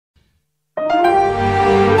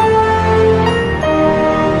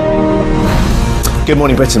Good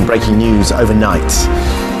morning, Britain. Breaking news overnight.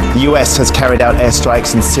 The US has carried out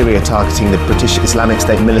airstrikes in Syria targeting the British Islamic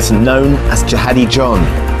State militant known as Jihadi John.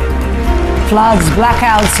 Floods,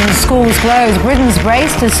 blackouts and schools closed. Britain's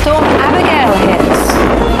braced as Storm Abigail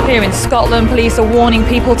hits. Here in Scotland, police are warning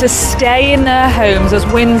people to stay in their homes as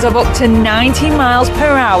winds of up to 90 miles per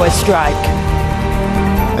hour strike.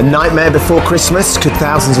 A nightmare before Christmas. Could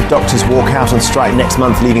thousands of doctors walk out on strike next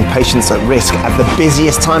month, leaving patients at risk at the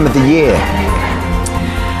busiest time of the year?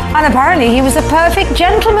 And apparently he was a perfect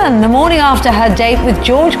gentleman. The morning after her date with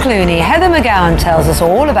George Clooney, Heather McGowan tells us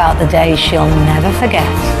all about the day she'll never forget.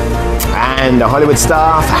 And a Hollywood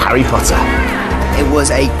star for Harry Potter. It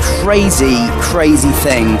was a crazy, crazy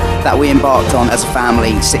thing that we embarked on as a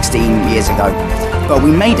family 16 years ago. But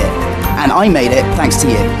we made it, and I made it thanks to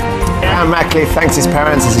you. Aaron Radcliffe thanks his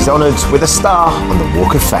parents as he's honoured with a star on the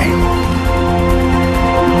Walk of Fame.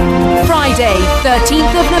 Friday,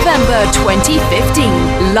 13th of November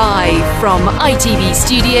 2015, live from ITV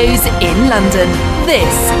Studios in London.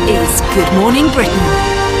 This is Good Morning Britain.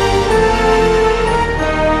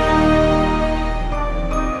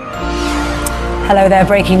 Hello there,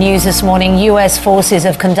 breaking news this morning. US forces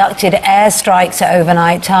have conducted airstrikes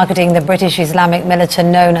overnight targeting the British Islamic militant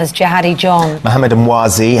known as Jihadi John. Mohammed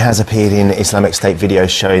Emwazi has appeared in Islamic State videos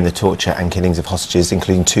showing the torture and killings of hostages,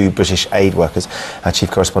 including 2 British aid workers. Our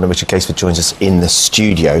chief correspondent Richard Caseford joins us in the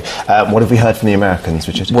studio. What have we heard from the Americans,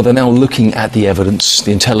 Richard? Well, they're now looking at the evidence,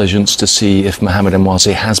 the intelligence, to see if Mohammed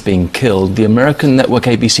Emwazi has been killed. The American network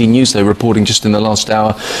ABC News, they're reporting just in the last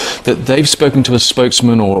hour that they've spoken to a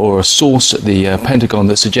spokesman or a source at the Pentagon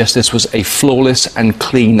that suggests this was a flawless and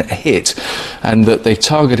clean hit, and that they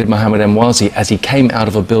targeted Mohammed Emwazi as he came out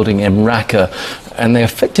of a building in Raqqa, and they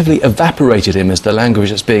effectively evaporated him, is the language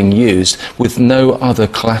that's being used, with no other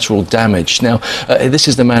collateral damage. Now, this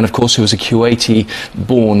is the man, of course, who was a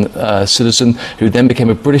Kuwaiti-born citizen, who then became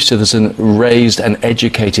a British citizen, raised and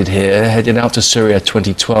educated here, headed out to Syria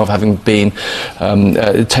 2012, having been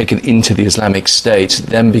taken into the Islamic State,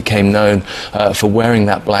 then became known for wearing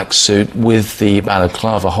that black suit with the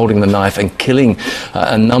balaclava, holding the knife and killing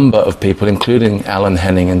a number of people, including Alan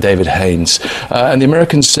Henning and David Haines. And the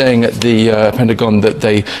Americans saying at the Pentagon that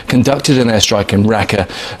they conducted an airstrike in Raqqa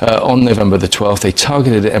on November the 12th. They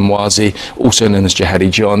targeted Emwazi, also known as Jihadi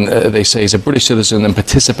John. They say he's a British citizen and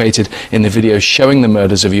participated in the video showing the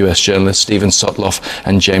murders of US journalists Stephen Sotloff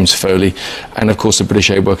and James Foley, and of course the British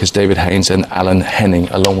aid workers David Haines and Alan Henning,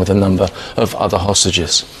 along with a number of other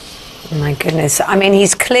hostages. My goodness. I mean,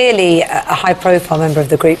 he's clearly a high-profile member of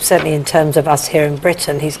the group, certainly in terms of us here in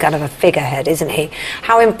Britain. He's kind of a figurehead, isn't he?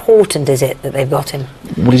 How important is it that they've got him?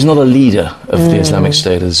 Well, he's not a leader of the Islamic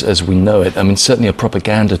State as we know it. I mean, certainly a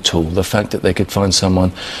propaganda tool. The fact that they could find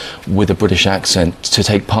someone with a British accent to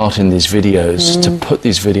take part in these videos, to put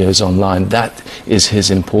these videos online, that is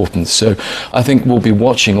his importance. So I think we'll be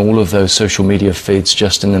watching all of those social media feeds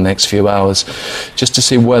just in the next few hours, just to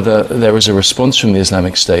see whether there is a response from the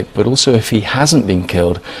Islamic State, but also if he hasn't been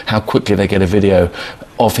killed, how quickly they get a video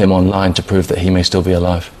of him online to prove that he may still be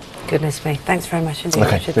alive. Goodness me. Thanks very much indeed,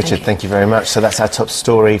 Okay, Richard, thank you very much. So that's our top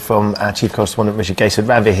story from our chief correspondent, Richard Caseford.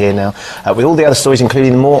 Ravi here now with all the other stories,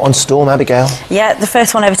 including more on Storm Abigail. Yeah, the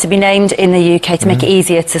first one ever to be named in the UK to make it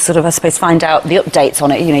easier to sort of, I suppose, find out the updates on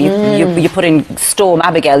it. You know, you put in Storm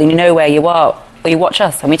Abigail and you know where you are. Well, you watch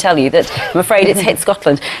us and we tell you that I'm afraid it's hit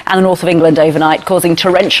Scotland and the north of England overnight, causing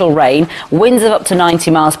torrential rain, winds of up to 90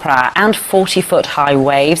 miles per hour and 40-foot high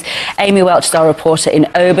waves. Amy Welch is our reporter in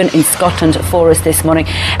Oban in Scotland for us this morning.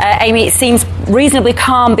 Amy, it seems reasonably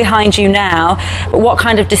calm behind you now, but what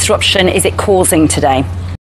kind of disruption is it causing today?